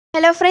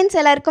Hello friends,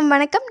 எல்லாருக்கும்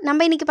வணக்கம்.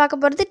 நம்ம இன்னைக்கு பார்க்க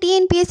போறது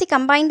Tnpsc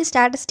Combined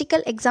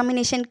Statistical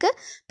Examinationக்கு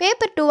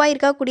paper 2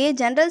 இருக்கக்கூடிய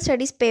General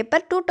Studies paper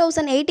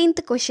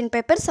 2018 question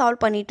paper solve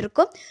பண்ணிட்டு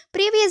இருக்கோம்.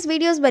 Previous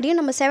videos வரையும்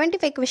நம்ம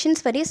 75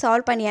 questions வரையும்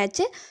solve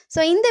பண்ணியாச்சு.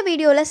 So இந்த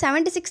வீடியோல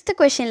 76th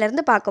questionல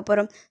இருந்து பார்க்க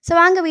போறோம். So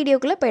வாங்க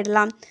வீடியோக்குள்ள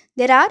போய்டலாம்.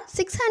 There are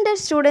 600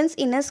 students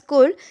in a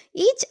school,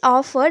 each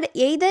offered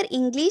either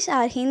English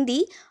or Hindi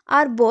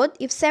or both.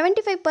 If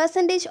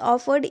 75%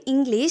 offered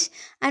English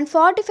and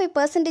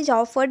 45%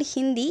 offered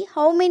Hindi,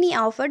 how many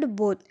offered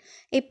both?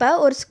 இப்போ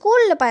ஒரு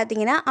ஸ்கூலில்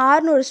பார்த்தீங்கன்னா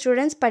 600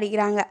 ஸ்டூடெண்ட்ஸ்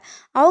படிக்கிறாங்க.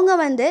 அவங்க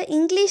வந்து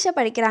இங்கிலீஷை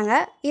படிக்கிறாங்க,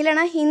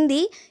 இல்லைனா ஹிந்தி,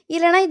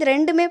 இல்லைனா இது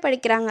ரெண்டுமே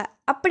படிக்கிறாங்க.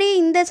 அப்படியே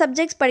இந்த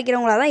சப்ஜெக்ட்ஸ்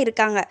படிக்கிறவங்களா தான்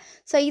இருக்காங்க.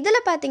 ஸோ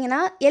இதில்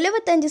பார்த்தீங்கன்னா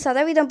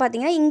 75%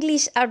 பார்த்தீங்கன்னா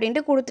இங்கிலீஷ்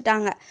அப்படின்ட்டு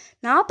கொடுத்துட்டாங்க.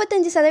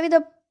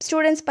 45%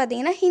 ஸ்டூடெண்ட்ஸ்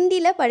பார்த்தீங்கன்னா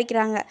ஹிந்தியில்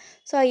படிக்கிறாங்க.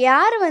 ஸோ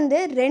யார் வந்து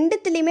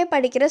ரெண்டுத்துலேயுமே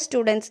படிக்கிற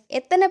ஸ்டூடெண்ட்ஸ்,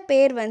 எத்தனை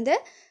பேர் வந்து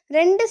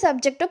ரெண்டு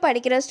சப்ஜெக்டும்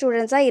படிக்கிற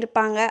ஸ்டூடெண்ட்ஸாக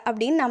இருப்பாங்க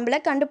அப்படின்னு நம்மளை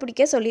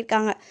கண்டுபிடிக்க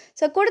சொல்லியிருக்காங்க.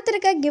 ஸோ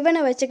கொடுத்துருக்க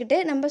கிவனை வச்சுக்கிட்டு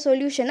நம்ம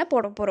சொல்யூஷனை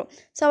போட போகிறோம்.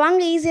 ஸோ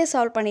வாங்க ஈஸியாக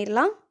சால்வ்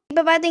பண்ணிடலாம்.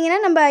 இப்போ பார்த்தீங்கன்னா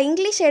நம்ம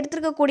இங்கிலீஷ்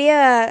எடுத்துருக்கக்கூடிய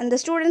அந்த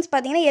ஸ்டூடெண்ட்ஸ்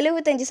பார்த்தீங்கன்னா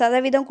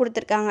 75%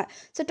 கொடுத்துருக்காங்க.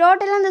 ஸோ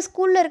டோட்டலாக அந்த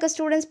ஸ்கூலில் இருக்க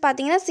ஸ்டூடெண்ட்ஸ்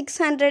பார்த்தீங்கன்னா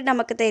 600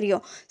 நமக்கு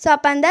தெரியும். ஸோ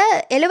அப்போ அந்த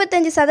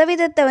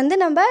 75% வந்து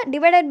நம்ம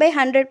டிவைடட் பை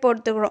 100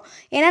 போட்டுக்கிறோம்.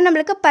 ஏன்னா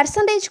நம்மளுக்கு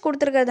பர்சன்டேஜ்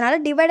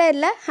கொடுத்துருக்கிறதுனால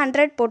டிவைடரில்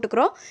 100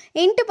 போட்டுக்கிறோம்.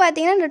 இன்ட்டு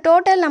பார்த்தீங்கன்னா இந்த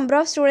டோட்டல் நம்பர்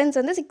ஆஃப்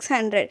ஸ்டூடெண்ட்ஸ் வந்து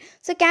 600.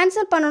 ஸோ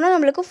கேன்சல் பண்ணோன்னா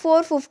நம்மளுக்கு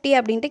 450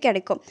 அப்படின்ட்டு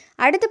கிடைக்கும்.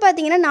 அடுத்து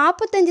பார்த்தீங்கன்னா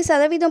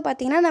 45%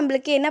 பார்த்தீங்கன்னா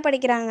நம்மளுக்கு என்ன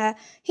படிக்கிறாங்க,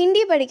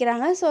 ஹிந்தி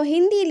படிக்கிறாங்க. ஸோ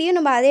ஹிந்திலையும்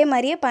நம்ம அதே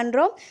மாதிரியே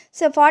பண்ணுறோம்.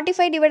 ஸோ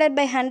 45 டிவைடட்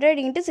பை 100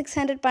 இன்ட்டு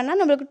 600 பண்ணால்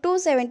நம்மளுக்கு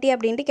 270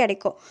 அப்படின்ட்டு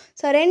கிடைக்கும்.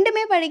 ஸோ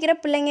ரெண்டுமே படிக்கிற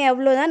பிள்ளைங்க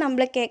எவ்வளோ தான்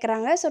நம்மளை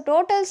கேட்குறாங்க. ஸோ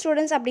டோட்டல்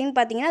ஸ்டூடெண்ட்ஸ் அப்படின்னு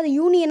பார்த்தீங்கன்னா அது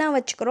யூனியனாக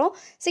வச்சுக்கிறோம்,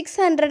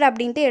 600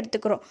 அப்படின்ட்டு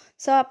எடுத்துக்கிறோம்.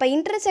 ஸோ அப்போ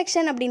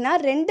இன்டர்செக்ஷன் அப்படின்னா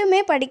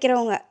ரெண்டுமே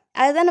படிக்கிறவங்க,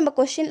 அதுதான் நம்ம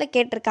கொஷினில்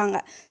கேட்டிருக்காங்க.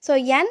 So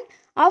N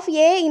of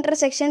A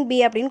intersection B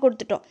அப்படின்னு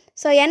கொடுத்துட்டோம்.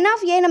 ஸோ என்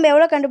ஆஃப் ஏ நம்ம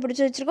எவ்வளோ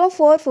கண்டுபிடிச்சி வச்சுருக்கோம்,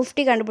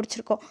 450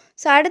 கண்டுபிடிச்சிருக்கோம்.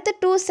 ஸோ அடுத்து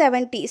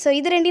 270. ஸோ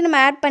இது ரெண்டையும் நம்ம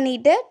ஆட்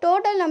பண்ணிவிட்டு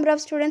டோட்டல் நம்பர்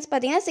ஆஃப் ஸ்டூடெண்ட்ஸ்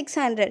பார்த்தீங்கன்னா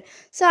 600.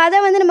 ஸோ அதை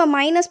வந்து நம்ம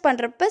மைனஸ்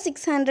பண்ணுறப்ப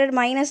 600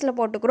 மைனஸில்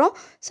போட்டுக்கிறோம்.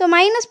 ஸோ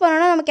மைனஸ்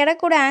பண்ணோன்னா நமக்கு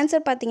கிடைக்கக்கூடிய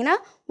ஆன்சர் பார்த்தீங்கன்னா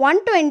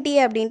 120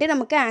 அப்படின்ட்டு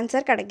நமக்கு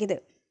ஆன்சர் கிடைக்குது.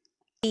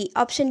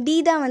 ஆப்ஷன் டி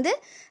தான் வந்து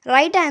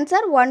right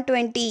answer,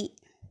 120.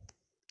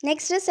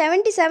 Next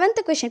 77th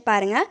question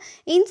பாருங்கள்.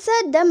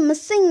 இன்சர்ட் த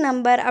மிஸ்ஸிங்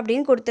நம்பர்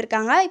அப்படின்னு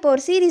கொடுத்துருக்காங்க. இப்போ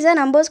ஒரு சீரீஸாக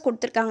நம்பர்ஸ்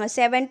கொடுத்துருக்காங்க.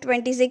 7,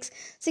 26,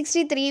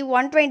 63,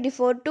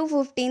 124,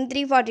 215,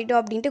 342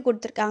 அப்படின்ட்டு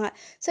கொடுத்துருக்காங்க.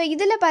 ஸோ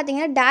இதில்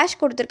பார்த்தீங்கன்னா டேஷ்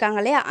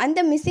கொடுத்துருக்காங்க இல்லையா,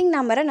 அந்த மிஸ்ஸிங்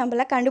நம்பரை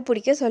நம்மளை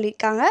கண்டுபிடிக்க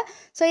சொல்லியிருக்காங்க.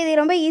 ஸோ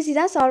இது ரொம்ப ஈஸி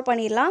தான், சால்வ்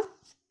பண்ணிடலாம்.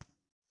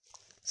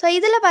 ஸோ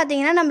இதில்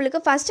பார்த்தீங்கன்னா நம்மளுக்கு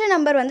ஃபஸ்ட்டு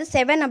நம்பர் வந்து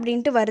 7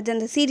 அப்படின்ட்டு வருது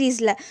அந்த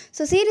சீரீஸில்.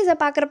 ஸோ சீரீஸை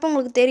பார்க்குறப்ப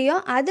உங்களுக்கு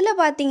தெரியும். அதில்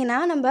பார்த்தீங்கன்னா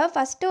நம்ம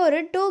ஃபஸ்ட்டு ஒரு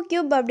 2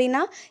 கியூப்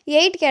அப்படின்னா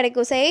 8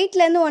 கிடைக்கும். ஸோ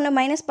 8லேருந்து 1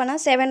 மைனஸ்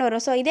பண்ணால் 7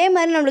 வரும். ஸோ இதே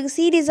மாதிரி நம்மளுக்கு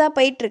சீரீஸாக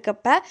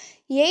போயிட்டுருக்கப்ப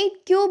 8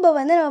 கியூபை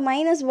வந்து நம்ம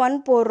 -1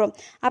 போடுறோம்.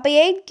 அப்போ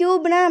 8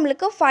 கியூப்னால்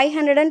நம்மளுக்கு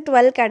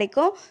 512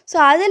 கிடைக்கும். ஸோ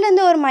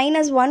அதுலேருந்து ஒரு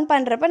 -1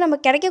 பண்ணுறப்ப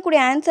நமக்கு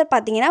கிடைக்கக்கூடிய ஆன்சர்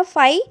பார்த்தீங்கன்னா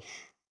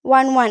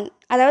 511,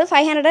 அதாவது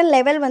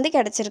 511 வந்து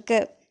கிடச்சிருக்கு.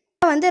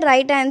 வந்து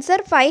ரைட்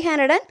ஆன்சர்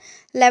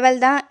 511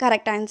 தான்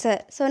correct answer.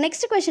 So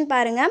next question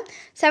பாருங்கள்.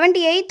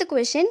 78th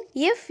question.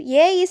 If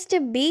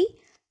A:B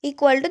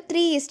equal to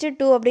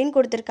 3:2 அப்படின்னு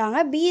கொடுத்துருக்காங்க.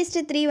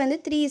 B:3 வந்து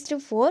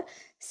 3:4,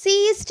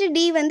 C:D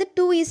வந்து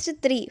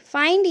 2:3.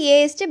 Find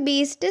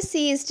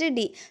A:B:C:D.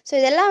 ஸோ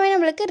இதெல்லாமே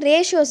நம்மளுக்கு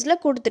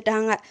ரேஷியோஸில்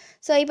கொடுத்துட்டாங்க.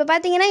 ஸோ இப்போ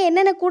பார்த்தீங்கன்னா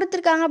என்னென்ன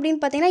கொடுத்துருக்காங்க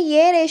அப்படின்னு பார்த்தீங்கன்னா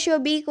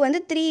A:Bக்கு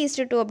வந்து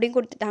 3:2 அப்படின்னு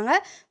கொடுத்துட்டாங்க.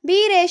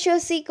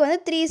 B:Cக்கு வந்து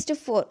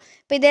 3:4.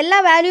 இப்போ இது எல்லா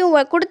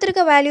வேல்யூவும்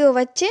கொடுத்துருக்க வேல்யூவை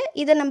வச்சு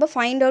இதை நம்ம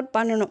ஃபைண்ட் அவுட்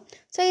பண்ணணும்.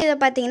 ஸோ இதை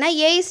பார்த்தீங்கன்னா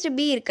A:B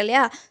இருக்கு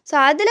இல்லையா, ஸோ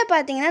அதில்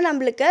பார்த்தீங்கன்னா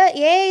நம்மளுக்கு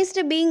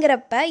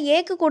A:Bங்கிறப்ப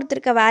ஏக்கு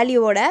கொடுத்துருக்க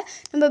வேல்யூவோட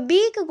நம்ம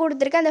பிக்கு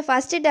கொடுத்துருக்க அந்த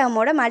ஃபஸ்ட்டு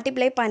டேர்மோட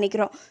மல்டிப்ளை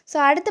பண்ணிக்கிறோம். ஸோ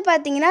அடுத்து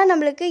பார்த்தீங்கன்னா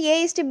நம்மளுக்கு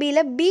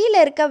A:Bயில் பியில்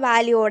இருக்க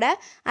வேல்யூவோட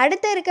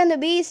அடுத்து இருக்க அந்த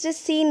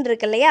B:Cன்னு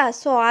இருக்கு இல்லையா,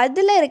 ஸோ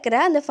அதில் இருக்கிற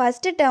அந்த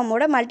ஃபஸ்ட்டு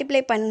டேர்மோட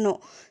மல்டிப்ளை பண்ணணும்.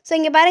 ஸோ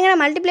இங்கே பாருங்கள்,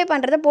 நான் மல்டிப்ளை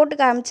பண்ணுறதை போட்டு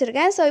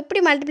காமிச்சிருக்கேன். ஸோ இப்படி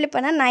மல்டிப்ளை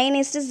பண்ணால்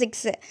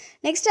 9:6.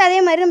 நெக்ஸ்ட்டு அதே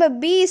மாதிரி நம்ம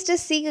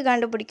B:Cக்கு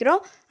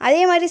கண்டுபிடிக்கிறோம்,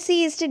 அதே மாதிரி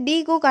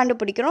C:Dக்கும்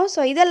கண்டுபிடிக்கிறோம்.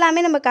 ஸோ இதெல்லாமே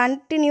நம்ம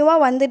கண்டினியூவாக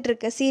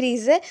வந்துட்டுருக்கு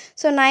சீரீஸு.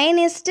 ஸோ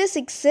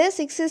 9:6,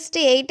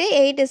 6:8,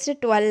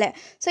 8:12.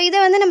 ஸோ இதை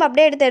வந்து நம்ம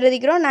அப்படியே எடுத்து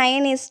எழுதிக்கிறோம்.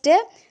 9:6,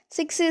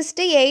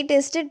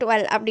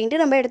 8:12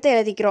 அப்படின்ட்டு நம்ம எடுத்து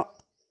எழுதிக்கிறோம்.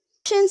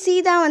 ஆப்ஷன் சி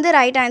தான் வந்து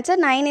right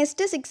answer,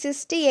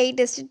 9:6,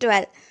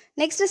 8:12.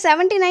 Next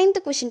 79th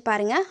question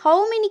பாருங்கள்.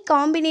 How many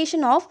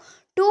combination of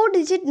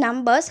 2-digit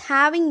numbers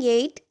having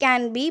 8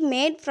 can be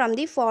made from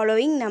the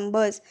following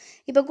numbers.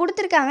 இப்போ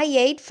கொடுத்துருக்காங்க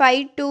 8,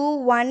 5, 2,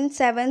 1,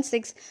 7,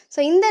 6. ஸோ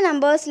இந்த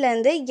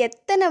நம்பர்ஸ்லேருந்து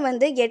எத்தனை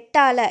வந்து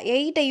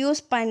 8ஐ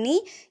யூஸ் பண்ணி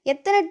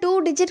எத்தனை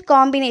 2-digit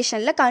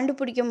காம்பினேஷனில்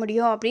கண்டுபிடிக்க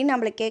முடியும் அப்படின்னு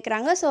நம்மளை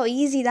கேட்குறாங்க. ஸோ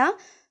ஈஸி தான்.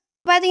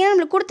 பார்த்தீங்கன்னா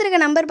நம்மளுக்கு கொடுத்துருக்க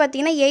நம்பர்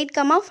பார்த்தீங்கன்னா 8,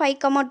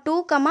 5, 2,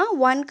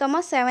 1,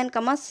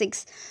 7, 6.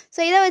 ஸோ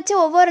இதை வச்சு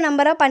ஒவ்வொரு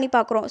நம்பராக பண்ணி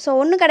பார்க்குறோம். ஸோ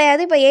ஒன்றும்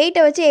கிடையாது. இப்போ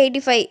 8ஐ வச்சு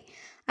 85,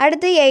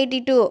 அடுத்து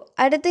 82,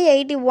 அடுத்து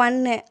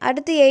 81,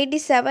 அடுத்து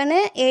 87,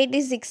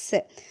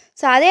 86.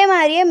 ஸோ அதே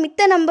மாதிரியே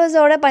மித்த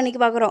நம்பர்ஸோட பண்ணி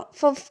பார்க்குறோம்.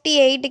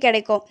 58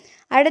 கிடைக்கும்.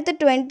 அடுத்து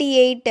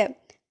 28,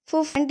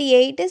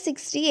 58,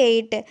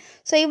 68.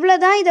 ஸோ இவ்வளோ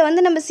தான். இதை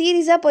வந்து நம்ம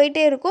சீரியஸாக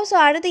போயிட்டே இருக்கும். ஸோ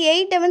அடுத்து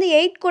 8 வந்து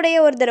 8 கூடயே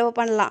ஒரு தடவை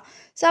பண்ணலாம்.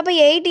 ஸோ அப்போ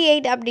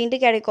 88 அப்படின்ட்டு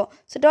கிடைக்கும்.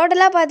 ஸோ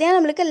டோட்டலாக பார்த்தீங்கன்னா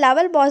நம்மளுக்கு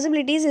 11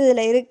 பாசிபிலிட்டிஸ்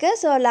இதில் இருக்குது.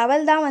 ஸோ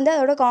 11 தான் வந்து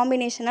அதோட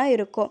காம்பினேஷனாக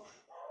இருக்கும்.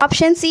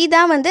 ஆப்ஷன் சி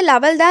தான் வந்து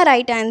 11 தான்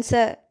right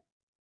answer.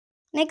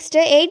 Next,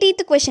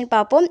 80th question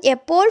பார்ப்போம். A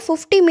pole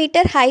 50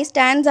 meter high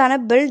stands on a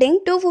building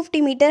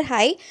 250 meter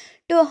high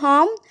to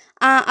harm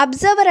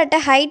observer at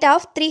a height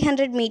of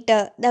 300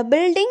 meter. The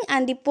building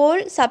and the pole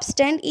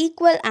subtend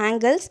equal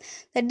angles.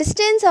 The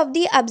distance of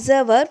the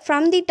observer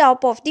from the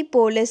top of the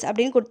pole is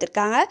அப்படின்னு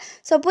கொடுத்துருக்காங்க.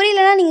 So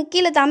புரியலன்னா நீங்கள்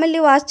கீழே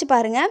தமிழ்லேயும் வாசிச்சு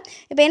பாருங்கள்.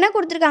 இப்போ என்ன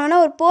கொடுத்துருக்காங்கன்னா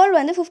ஒரு போல்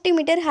வந்து 50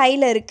 மீட்டர்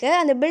ஹையில் இருக்குது.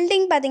 அந்த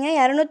பில்டிங் பார்த்தீங்கன்னா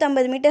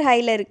 250 மீட்டர்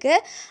ஹையில் இருக்குது.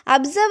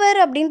 அப்சர்வர்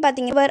அப்படின்னு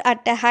பார்த்தீங்கன்னா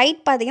அட் ஹைட்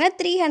பார்த்தீங்கன்னா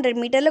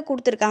 300 மீட்டரில்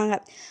கொடுத்துருக்காங்க.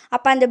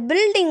 அப்போ அந்த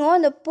பில்டிங்கும்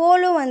அந்த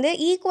போலும் வந்து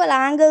ஈக்குவல்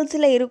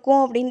ஆங்கிள்ஸில்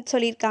இருக்கும் அப்படின்னு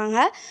சொல்லியிருக்காங்க.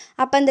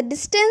 அப்போ அந்த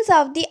distance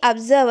of the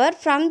observer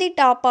from the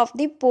top of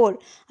the போல்,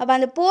 அப்போ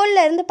அந்த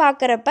போலில் இருந்து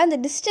பார்க்குறப்ப அந்த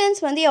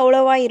டிஸ்டன்ஸ் வந்து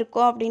எவ்வளோவா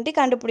இருக்கும் அப்படின்ட்டு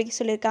கண்டுபிடிக்க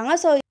சொல்லியிருக்காங்க.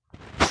 ஸோ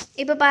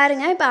இப்போ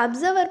பாருங்கள், இப்போ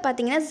அப்சர்வர்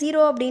பார்த்தீங்கன்னா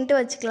 0 அப்படின்ட்டு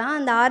வச்சுக்கலாம்.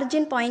 அந்த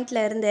ஆரிஜின்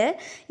பாயிண்ட்லேருந்து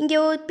இங்கே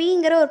ஒரு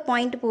பிங்கிற ஒரு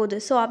பாயிண்ட் போகுது.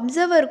 ஸோ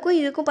அப்சர்வருக்கும்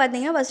இதுக்கும்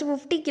பார்த்தீங்கன்னா ஃபஸ்ட்டு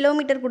 50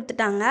 கிலோமீட்டர்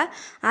கொடுத்துட்டாங்க.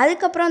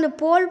 அதுக்கப்புறம் அந்த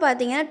போல்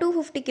பார்த்தீங்கன்னா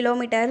 250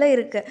 கிலோமீட்டரில்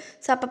இருக்குது.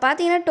 ஸோ அப்போ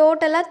பார்த்தீங்கன்னா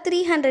டோட்டலாக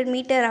 300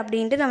 மீட்டர்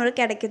அப்படின்ட்டு நம்மளுக்கு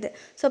கிடைக்குது.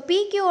 ஸோ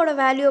பிக்யூவோட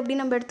வேல்யூ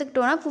அப்படின்னு நம்ம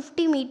எடுத்துக்கிட்டோன்னா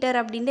 50 மீட்டர்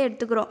அப்படின்ட்டு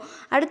எடுத்துக்கிறோம்.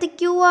 அடுத்து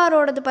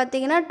கியூஆரோடது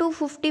பார்த்தீங்கன்னா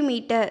 250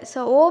 மீட்டர்.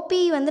 ஸோ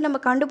ஓபி வந்து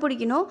நம்ம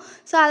கண்டுபிடிக்கணும்.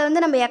 ஸோ அதை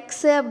வந்து நம்ம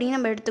எக்ஸ் அப்படின்னு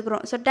நம்ம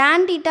எடுத்துக்கிறோம். ஸோ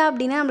tan θ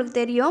அப்படின்னா நம்மளுக்கு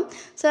தெரியும்.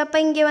 ஸோ அப்போ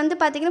இங்கே வந்து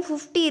பார்த்தீங்கன்னா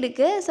 50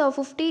 இருக்குது. So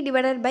 50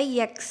 divided by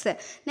X.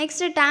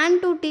 Next tan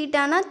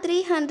 2θனா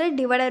 300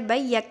 divided by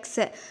X.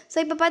 So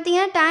இப்போ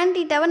பார்த்தீங்கன்னா tan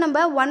θவை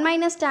நம்ம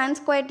 1 - tan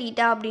ஸ்கொயர்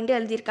θ அப்படின்ட்டு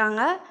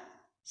எழுதியிருக்காங்க.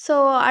 ஸோ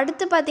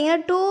அடுத்து பார்த்தீங்கன்னா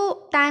 2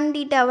 tan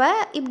θவை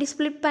இப்படி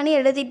ஸ்ப்ளிட் பண்ணி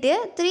எழுதிட்டு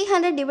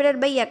 300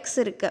 டிவைடட் பை எக்ஸ்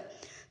இருக்குது.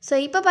 ஸோ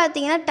இப்போ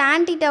பார்த்தீங்கன்னா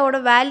tan θவோட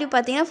வேல்யூ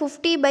பார்த்தீங்கன்னா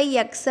 50 பை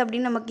எக்ஸ்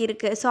அப்படின்னு நமக்கு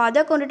இருக்குது. ஸோ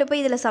அதை கொண்டுட்டு போய்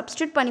இதில்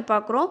சப்ஸ்டியூட் பண்ணி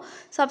பார்க்குறோம்.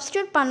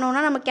 சப்ஸ்டியூட்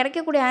பண்ணோன்னா நமக்கு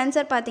கிடைக்கக்கூடிய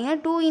ஆன்சர் பார்த்தீங்கன்னா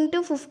 2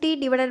 × 50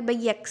 டிவைடட் பை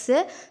எக்ஸு.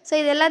 ஸோ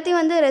இது எல்லாத்தையும்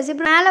வந்து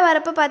ரெசிபிள் மேலே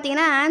வரப்போ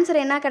பார்த்தீங்கன்னா ஆன்சர்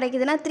என்ன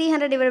கிடைக்குதுன்னா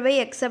 300 டிவைட் பை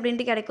எக்ஸ்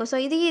அப்படின்ட்டு கிடைக்கும். ஸோ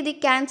இது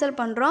கேன்சல்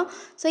பண்ணுறோம்.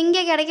 ஸோ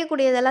இங்கே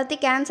கிடைக்கக்கூடியது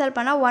எல்லாத்தையும் கேன்சல்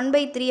பண்ணால்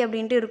 1/3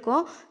 அப்படின்ட்டு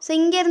இருக்கும். ஸோ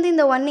இங்கேருந்து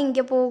இந்த 1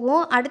 இங்கே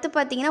போகும். அடுத்து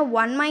பார்த்தீங்கன்னா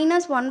 1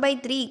 -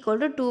 1/3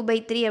 =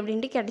 2/3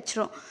 அப்படின்ட்டு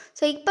கிடச்சிரும்.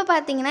 ஸோ இப்போ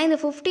பார்த்தீங்கன்னா இந்த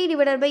 50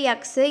 divided by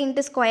X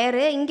into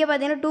square இங்கே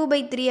பார்த்தீங்கன்னா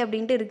 2/3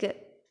 அப்படின்ட்டு இருக்குது.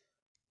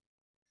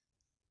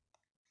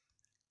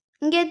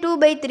 இங்கே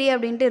 2/3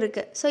 அப்படின்ட்டு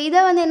இருக்குது. ஸோ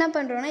இதை வந்து என்ன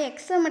பண்ணுறோன்னா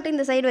எக்ஸை மட்டும்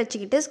இந்த சைடு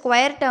வச்சுக்கிட்டு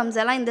ஸ்கொயர் டேர்ம்ஸ்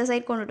எல்லாம் இந்த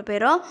சைடு கொண்டுட்டு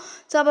போயிடும்.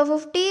 ஸோ அப்போ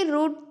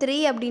 50√3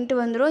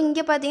 அப்படின்ட்டு வந்துடும்.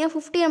 இங்கே பார்த்தீங்கன்னா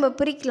 50 நம்ம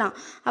பிரிக்கலாம்.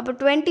 அப்போ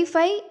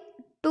 25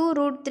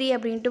 2√3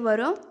 அப்படின்ட்டு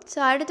வரும். ஸோ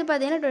அடுத்து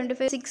பார்த்தீங்கன்னா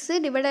 25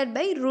 6 டிவைடட்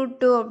பை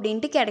 √2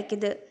 அப்படின்ட்டு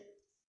கிடைக்குது.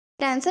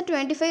 Answer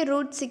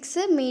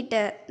 25√6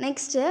 meter.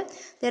 Next,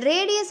 the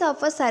radius of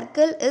a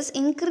circle is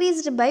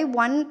increased by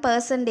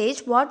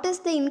 1%. What is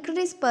the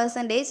increased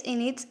percentage in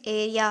its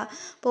area?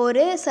 இப்போ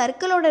ஒரு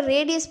சர்க்கிளோட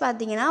ரேடியஸ்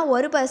பார்த்தீங்கன்னா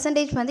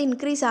 1% வந்து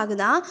இன்க்ரீஸ்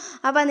ஆகுதான்.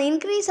 அப்போ அந்த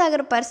இன்க்ரீஸ்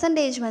ஆகிற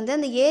பர்சன்டேஜ் வந்து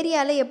அந்த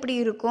ஏரியாவில் எப்படி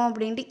இருக்கும்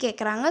அப்படின்ட்டு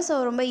கேட்குறாங்க. ஸோ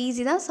ரொம்ப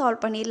ஈஸி தான்,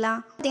 சால்வ் பண்ணிடலாம்.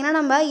 பார்த்தீங்கன்னா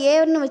நம்ம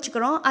ஏன்னு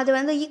வச்சுக்கிறோம். அது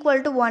வந்து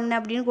 = 1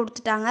 அப்படின்னு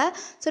கொடுத்துட்டாங்க.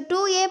 ஸோ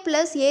 2a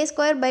 +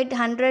 a²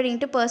 / 100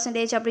 ×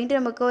 percentage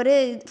அப்படின்ட்டு நமக்கு ஒரு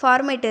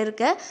ஃபார்மேட்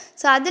இருக்குது.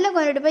 ஸோ அதில்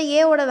கொண்டுட்டு போய்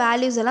ஏவோட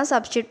வேல்யூஸ் எல்லாம்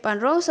சப்ஸ்டியூட்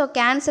பண்ணுறோம். ஸோ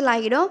கேன்சல்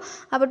ஆகிடும்.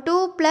 அப்போ 2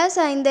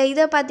 + இந்த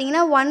இதை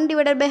பார்த்தீங்கன்னா 1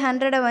 டிவைடட் பை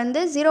 100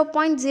 வந்து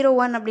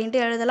 0.01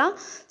 அப்படின்ட்டு எழுதலாம்.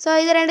 ஸோ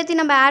இதை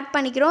ரெண்டுத்தையும் நம்ம ஆட்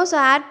பண்ணிக்கிறோம். ஸோ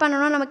ஆட்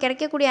பண்ணணும் நமக்கு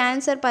கிடைக்கக்கூடிய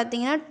ஆன்சர்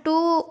பார்த்தீங்கன்னா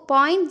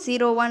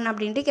 2.01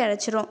 அப்படின்ட்டு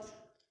கிடச்சிரும்.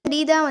 D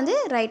தான் வந்து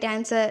ரைட்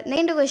ஆன்சர்.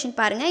 நெக்ஸ்ட் கொஸ்டின்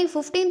பாருங்கள். If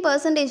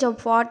 15% of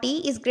 40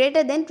 is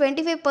greater than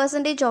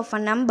 25% of a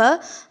number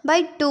by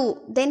 2,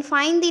 then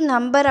find the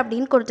number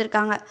அப்படின்னு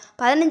கொடுத்துருக்காங்க.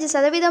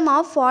 15%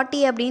 of 40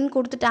 அப்படின்னு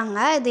கொடுத்துட்டாங்க.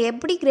 இது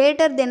எப்படி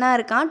கிரேட்டர் தென்னாக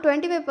இருக்கான்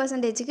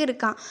 25%க்கு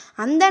இருக்கான்.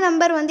 அந்த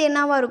நம்பர் வந்து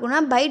என்னவா இருக்குன்னா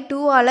by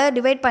 2ஆல்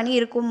டிவைட் பண்ணி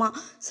இருக்குமா.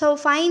 ஸோ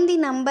ஃபைண்ட் தி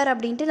நம்பர்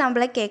அப்படின்ட்டு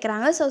நம்மள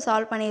கேட்குறாங்க. ஸோ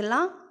சால்வ்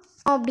பண்ணிடலாம்.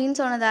 அப்படின்னு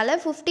சொன்னதால்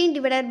 15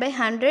 டிவைடட் பை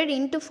 100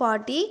 ×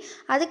 40.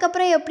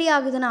 அதுக்கப்புறம் எப்படி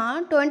ஆகுதுன்னா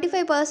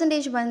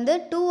 25% வந்து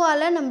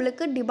 2ஆல்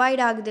நம்மளுக்கு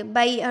டிவைட் ஆகுது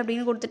பை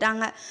அப்படின்னு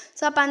கொடுத்துட்டாங்க.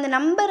 ஸோ அப்போ அந்த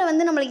நம்பரை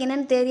வந்து நம்மளுக்கு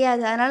என்னென்னு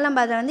தெரியாது. அதனால்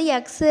நம்ம அதை வந்து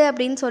எக்ஸு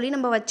அப்படின்னு சொல்லி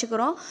நம்ம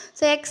வச்சுக்கிறோம்.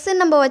 ஸோ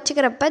எக்ஸுன்னு நம்ம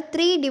வச்சுக்கிறப்ப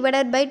 3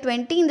 டிவைடட் பை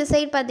 20. இந்த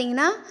சைடு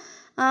பார்த்தீங்கன்னா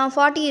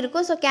 40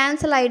 இருக்கும். ஸோ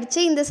கேன்சல் ஆகிடுச்சு.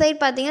 இந்த சைடு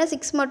பார்த்தீங்கன்னா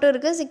 6 மட்டும்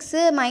இருக்குது.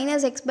 6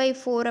 -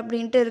 x/4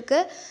 அப்படின்ட்டு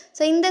இருக்குது.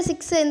 ஸோ இந்த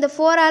 6 இந்த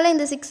 4ஆல்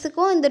இந்த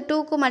 6க்கும் இந்த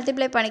 2க்கும்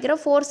மல்டிப்ளை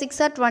பண்ணிக்கிறோம். 4 × 6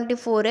 =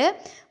 24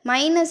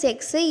 -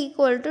 x =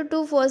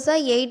 2 × 4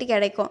 = 8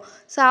 கிடைக்கும்.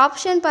 ஸோ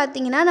ஆப்ஷன்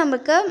பார்த்தீங்கன்னா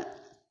நமக்கு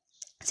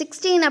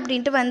 16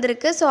 அப்படின்ட்டு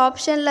வந்திருக்கு. ஸோ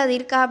ஆப்ஷனில் அது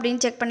இருக்கா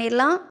அப்படின்னு செக்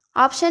பண்ணிடலாம்.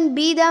 ஆப்ஷன்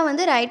பி தான்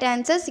வந்து ரைட்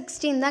ஆன்சர்.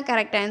 16 தான்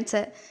கரெக்ட்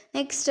ஆன்சர்.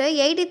 நெக்ஸ்ட்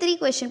 83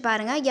 கொஸ்டின்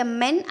பாருங்கள். A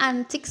men and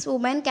 6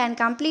 women can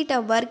complete a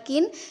work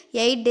in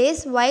 8 days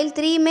while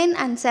 3 men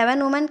and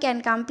 7 women can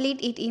complete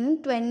it in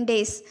 20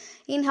 days.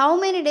 In how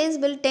many days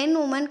will 10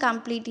 women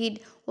complete it?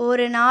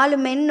 ஒரு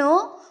 4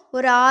 மென்னும்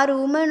ஒரு 6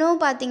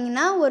 உமனும்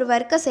பார்த்திங்கன்னா ஒரு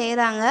ஒர்க்கை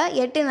செய்கிறாங்க,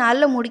 8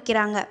 நாளில்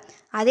முடிக்கிறாங்க.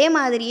 அதே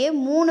மாதிரியே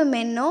 3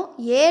 மென்னும்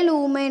 7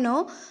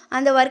 உமனும்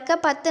அந்த ஒர்க்கை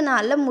 10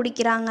 நாளில்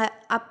முடிக்கிறாங்க.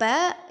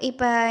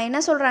 இப்போ என்ன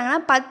சொல்கிறாங்கன்னா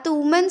 10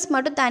 உமன்ஸ்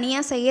மட்டும்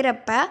தனியாக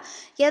செய்கிறப்ப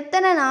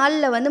எத்தனை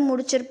நாளில் வந்து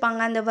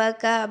முடிச்சிருப்பாங்க அந்த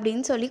ஒர்க்கை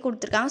அப்படின்னு சொல்லி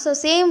கொடுத்துருக்காங்க. ஸோ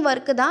சேம்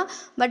ஒர்க்கு தான்,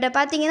 பட்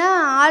பார்த்திங்கன்னா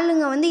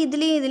ஆளுங்க வந்து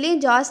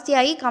இதுலேயும்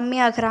ஜாஸ்தியாகி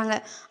கம்மியாகிறாங்க.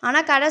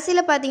 ஆனால்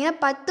கடைசியில் பார்த்திங்கன்னா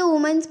 10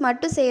 உமன்ஸ்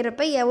மட்டும்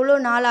செய்கிறப்ப எவ்வளோ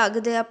நாள்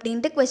ஆகுது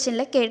அப்படின்ட்டு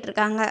கொஸ்டினில்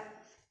கேட்டிருக்காங்க.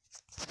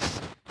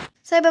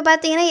 ஸோ இப்போ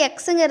பார்த்தீங்கன்னா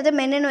எக்ஸுங்கிறது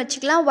மென்னு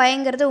வச்சுக்கலாம்,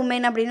 ஒய்ங்கிறது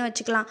உமன் அப்படின்னு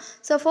வச்சுக்கலாம்.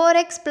 So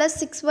 4x +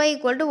 6y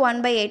 =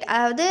 1/8.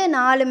 அதாவது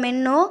 4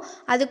 மென்னும்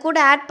அது கூட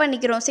ஆட்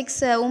பண்ணிக்கிறோம்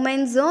 6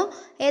 உமன்ஸும்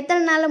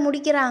எத்தனை நாளில்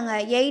முடிக்கிறாங்க,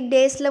 8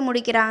 டேஸில்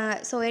முடிக்கிறாங்க.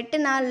 ஸோ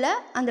 8 நாளில்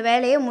அந்த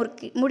வேலையை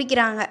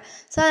முடிக்கிறாங்க.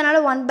 ஸோ அதனால்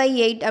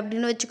 1/8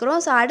 அப்படின்னு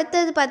வச்சுக்கிறோம். ஸோ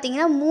அடுத்தது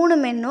பார்த்திங்கன்னா 3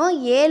 மென்னும்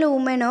 7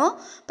 உமனும்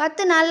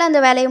 10 நாளில்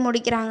அந்த வேலையை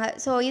முடிக்கிறாங்க.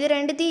 ஸோ இது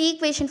ரெண்டுத்தையும்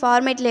ஈக்குவேஷன்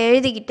ஃபார்மேட்டில்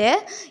எழுதிக்கிட்டு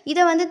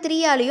இதை வந்து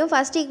 3ஆலையும்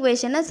ஃபஸ்ட்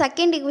ஈக்குவேஷனை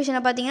செகண்ட்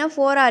ஈக்குவேஷனை பார்த்திங்கன்னா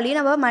 4ஆலையும்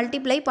நம்ம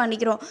மல்டிப்ளை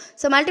பண்ணிக்கிறோம்.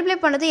 ஸோ மல்டிப்ளை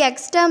பண்ணது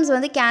எக்ஸ் டேர்ம்ஸ்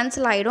வந்து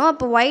கேன்சல் ஆகிடும்.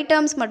 அப்போ ஒய்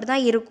டேர்ம்ஸ் மட்டும்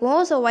தான்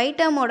இருக்கும். ஸோ ஒய்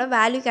டேர்மோட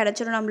வேல்யூ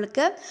கிடச்சிடும்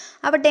நம்மளுக்கு.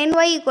 அப்போ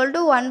 10y =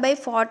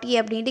 1/40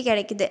 அப்படின்ட்டு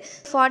கிடைக்குது.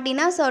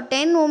 40னா ஸோ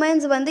 10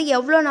 உமன்ஸ் வந்து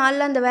எவ்வளோ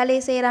நாளில் அந்த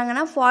வேலையை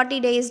செய்கிறாங்கன்னா 40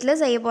 டேஸில்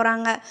செய்ய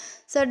போகிறாங்க.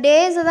 ஸோ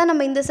டேஸை தான்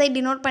நம்ம இந்த சைட்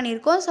டினோட்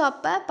பண்ணியிருக்கோம். ஸோ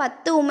அப்போ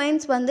 10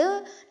 உமன்ஸ் வந்து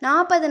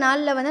 40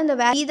 நாளில் வந்து அந்த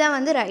வேல்யூ தான்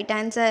வந்து ரைட்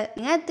ஆன்சர்.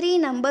 3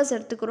 நம்பர்ஸ்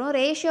எடுத்துக்கிறோம்.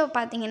 ரேஷியோ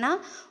பார்த்தீங்கன்னா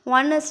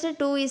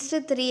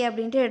 1:2:3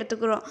 அப்படின்ட்டு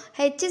எடுத்துக்கிறோம்.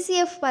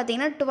 HCF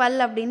பார்த்தீங்கன்னா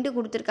 12 அப்படின்ட்டு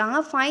கொடுத்துருக்காங்க.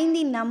 ஃபைண்ட்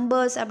தி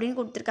நம்பர்ஸ் அப்படின்னு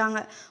கொடுத்துருக்காங்க.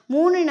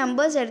 3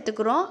 நம்பர்ஸ்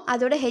எடுத்துக்கிறோம்.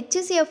 அதோட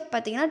HCF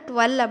பார்த்தீங்கன்னா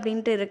 12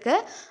 அப்படின்ட்டு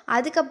இருக்குது.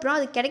 அதுக்கப்புறம்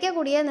அது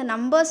கிடைக்கக்கூடிய அந்த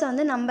நம்பர்ஸை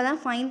வந்து நம்ம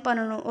தான் ஃபைண்ட்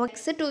பண்ணணும்.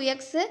 x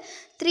 2x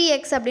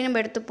 3x அப்படின்னு நம்ம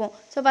எடுத்துப்போம்.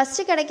 ஸோ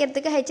ஃபஸ்ட்டு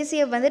கிடைக்கிறதுக்கு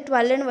HCF வந்து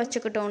 12ன்னு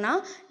வச்சுக்கிட்டோம்னா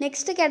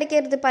நெக்ஸ்ட்டு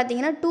கிடைக்கிறது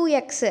பார்த்தீங்கன்னா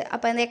 2x.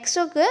 அப்போ அந்த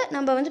எக்ஸுக்கு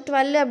நம்ம வந்து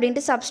 12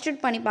 அப்படின்ட்டு சப்ஸ்டியூட்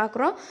பண்ணி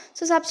பார்க்குறோம்.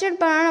 ஸோ சப்ஸ்டியூட்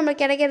பண்ணால்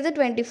நம்மளுக்கு கிடைக்கிறது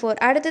 24,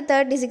 அடுத்து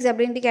 36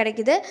 அப்படின்ட்டு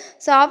கிடைக்குது.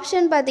 ஸோ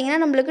ஆப்ஷன் பார்த்தீங்கன்னா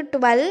நம்மளுக்கு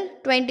 12,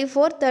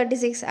 24,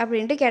 36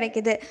 அப்படின்ட்டு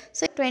கிடைக்குது.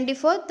 ஸோ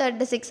 24,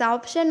 36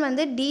 ஆப்ஷன்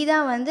வந்து டி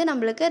தான் வந்து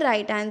நம்மளுக்கு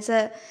ரைட்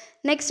ஆன்சர்.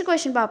 நெக்ஸ்ட்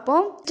கொஷின்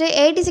பார்ப்போம்.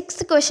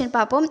 86th கொஷின்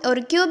பார்ப்போம்.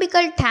 ஒரு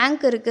கியூபிக்கல்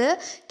டேங்க் இருக்குது,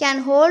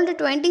 கேன் ஹோல்டு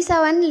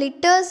 27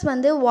 லிட்டர்ஸ்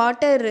வந்து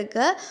வாட்டர்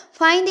இருக்குது.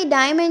 Find the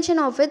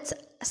dimension of it's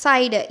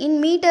side இன்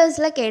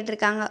மீட்டர்ஸில்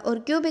கேட்டிருக்காங்க. ஒரு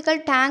கியூபிக்கல்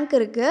டேங்க்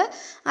இருக்குது,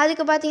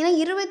 அதுக்கு பார்த்தீங்கன்னா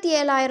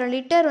 27,000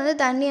 லிட்டர் வந்து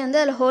தண்ணி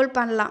வந்து அதில் ஹோல்ட்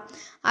பண்ணலாம்.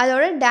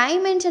 அதோட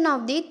டைமென்ஷன்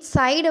ஆஃப் தி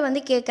சைடு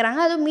வந்து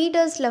கேட்குறாங்க, அதுவும்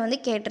மீட்டர்ஸில் வந்து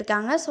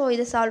கேட்டிருக்காங்க. ஸோ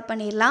இதை சால்வ்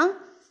பண்ணிடலாம்.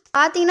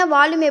 பார்த்தீங்கன்னா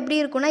வால்யூம் எப்படி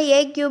இருக்குன்னா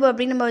a³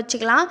 அப்படின்னு நம்ம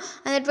வச்சுக்கலாம்.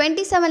 அந்த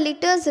 27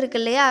 லிட்டர்ஸ் இருக்கு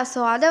இல்லையா, ஸோ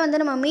அதை வந்து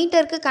நம்ம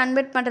மீட்டருக்கு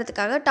கன்வெர்ட்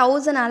பண்ணுறதுக்காக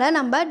 1000ஆல்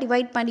நம்ம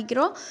டிவைட்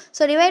பண்ணிக்கிறோம்.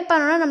 ஸோ டிவைட்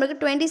பண்ணோன்னா நம்மளுக்கு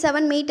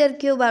 27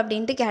 m³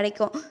 அப்படின்ட்டு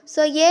கிடைக்கும்.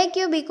 So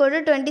a³ =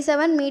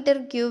 27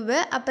 m³.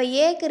 அப்போ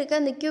ஏக்கு இருக்க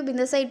அந்த க்யூப்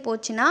இந்த சைட்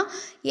போச்சுன்னா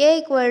a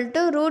 =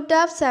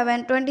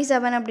 √7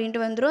 27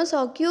 அப்படின்ட்டு வந்துடும். ஸோ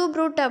க்யூப்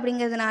ரூட்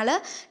அப்படிங்கிறதுனால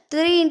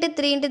 3 ×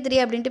 3 × 3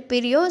 அப்படின்ட்டு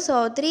பிரியும். ஸோ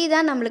 3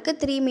 தான் நம்மளுக்கு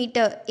 3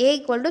 மீட்டர். a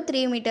 =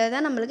 3 மீட்டர்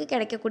தான் நம்மளுக்கு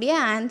கிடைக்கக்கூடிய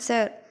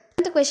ஆன்சர்.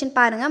 அடுத்த கொஷின்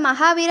பாருங்கள்.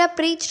 Mahavira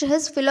preached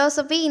his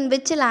philosophy in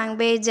which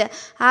language?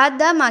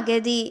 Adha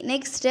Magadhi.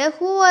 Next,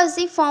 who was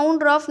the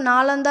founder of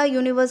Nalanda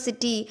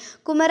University?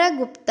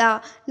 Kumaragupta.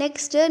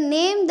 Next,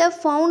 name the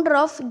founder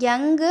of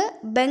Young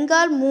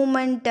Bengal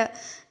Movement.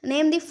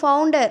 Name the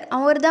founder.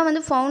 அவர் தான்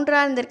வந்து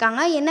ஃபவுண்டராக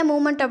இருந்திருக்காங்க. என்ன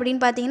moment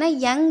அப்படின்னு பார்த்தீங்கன்னா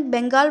young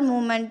Bengal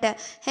moment.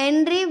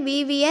 Henry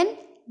Vivian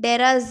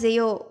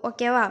டெராசியோ.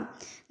 ஓகேவா.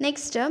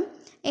 Next,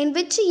 in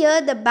which year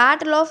the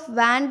Battle of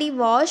Vandy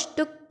Wash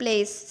took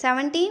place?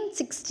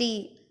 1760.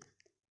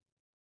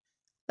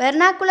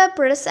 Vernacular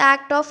Press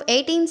Act of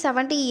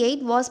 1878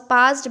 was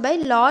passed by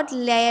Lord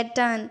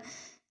Lytton.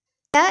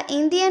 The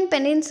Indian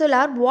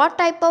Peninsula, what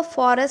type of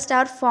forest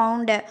are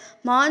found?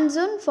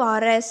 Monsoon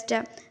forest.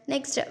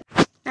 Next,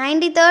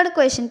 93rd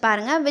question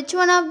பாருங்க. Which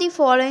one of the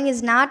following is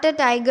not a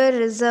tiger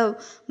reserve?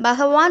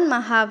 Bhagwan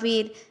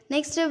Mahavir.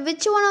 Next,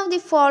 which one of the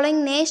following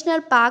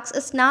national parks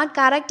is not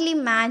correctly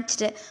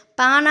matched?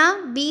 பானா,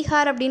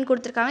 பீகார் அப்படின்னு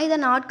கொடுத்துருக்காங்க. இதை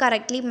not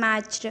correctly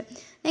matched.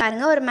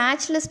 பாருங்க, ஒரு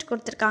match list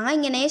கொடுத்துருக்காங்க.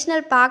 இங்கே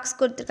national parks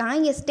கொடுத்துருக்காங்க,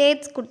 இங்கே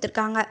states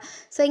கொடுத்துருக்காங்க.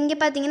 ஸோ இங்கே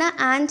பார்த்தீங்கன்னா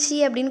ஆன்சி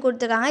அப்படின்னு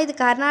கொடுத்துருக்காங்க. இது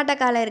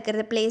கர்நாடகாவில்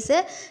இருக்கிற பிளேஸு.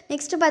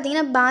 நெக்ஸ்ட்டு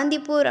பார்த்தீங்கன்னா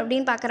பாந்திப்பூர்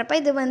அப்படின்னு பார்க்குறப்ப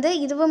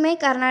இதுவுமே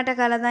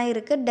கர்நாடகாவில் தான்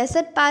இருக்குது.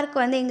 டெசர்ட்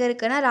பார்க் வந்து எங்கே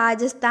இருக்குன்னா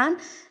ராஜஸ்தான்.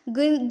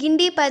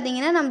 கிண்டி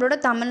பார்த்தீங்கன்னா நம்மளோட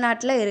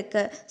தமிழ்நாட்டில்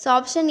இருக்குது. ஸோ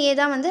ஆப்ஷன் ஏ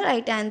தான் வந்து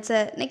ரைட்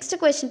ஆன்சர். நெக்ஸ்ட்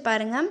கொஸ்டின்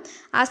பாருங்கள்.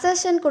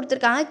 அசர்ஷன்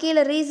கொடுத்துருக்காங்க,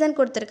 கீழே ரீசன்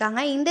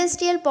கொடுத்துருக்காங்க.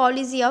 Industrial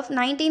policy of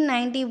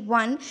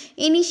 1991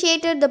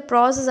 initiated the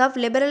process of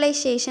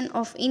liberalisation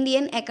of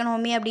Indian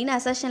economy அப்படின்னு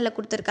அசர்ஷனில்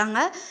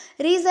கொடுத்துருக்காங்க.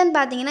 ரீசன்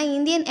பார்த்தீங்கன்னா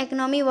Indian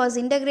economy was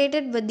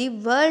integrated with the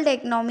world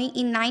economy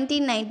in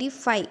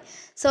 1995.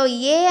 So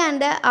A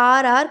and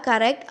R are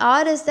correct.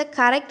 R is the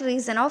correct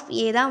reason of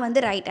ஏ தான்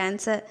வந்து right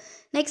answer.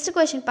 Next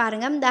question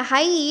பாருங்கள். த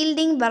high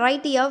yielding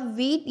variety of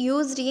வீட்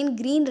used in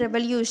green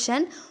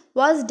revolution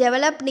was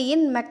developed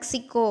in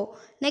Mexico.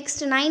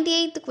 Next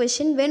 98th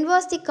question, when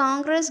was the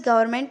Congress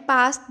government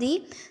passed the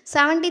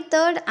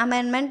 73rd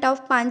amendment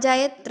of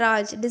Panchayat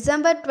Raj?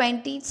 December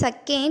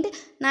 22nd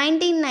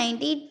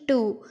 1992.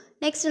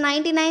 Next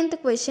 99th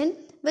question,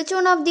 which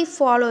one of the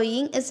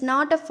following is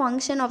not a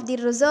function of the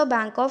Reserve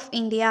Bank of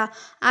India?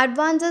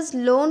 Advances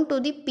loan to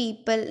the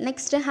people.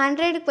 Next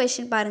 100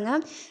 question பாருங்க.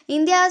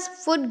 India's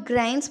food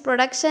grains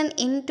production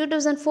in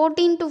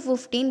 2014 to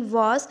 15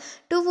 was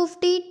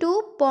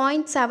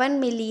 252.7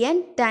 million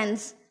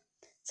tons.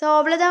 So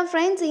அவ்வளோதான்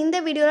friends, இந்த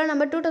வீடியோவில்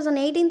நம்ம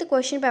 2018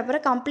 question பேப்பரை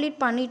complete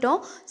பண்ணிட்டோம்.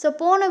 So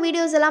போன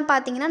videos எல்லாம்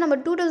பார்த்தீங்கன்னா நம்ம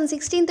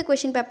 2016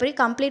 கொஷின் பேப்பரையும்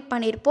கம்ப்ளீட்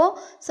பண்ணியிருப்போம்.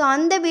 ஸோ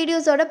அந்த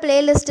வீடியோஸோட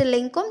பிளேலிஸ்ட்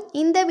லிங்க்கும்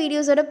இந்த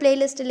வீடியோஸோட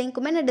பிளேலிஸ்ட்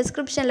லிங்க்குமே நான்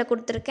டிஸ்கிரிப்ஷனில்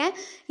கொடுத்துருக்கேன்.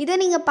 இதை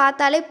நீங்கள்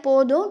பார்த்தாலே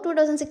போதும்,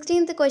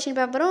 2016 கொஷின்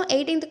பேப்பரும்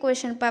 18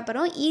 கொஷின்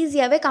பேப்பரும்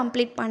ஈஸியாகவே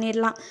கம்ப்ளீட்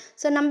பண்ணிடலாம்.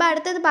 ஸோ நம்ம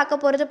அடுத்தது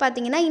பார்க்க போகிறது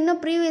பார்த்தீங்கன்னா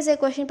இன்னும் ப்ரீவியஸ்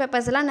கொஷின்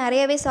பேப்பர்ஸ் எல்லாம்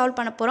நிறையவே சால்வ்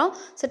பண்ண போகிறோம்.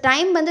 ஸோ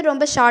டைம் வந்து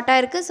ரொம்ப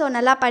ஷார்ட்டாக இருக்குது. ஸோ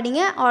நல்லா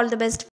படிங்க. All the best.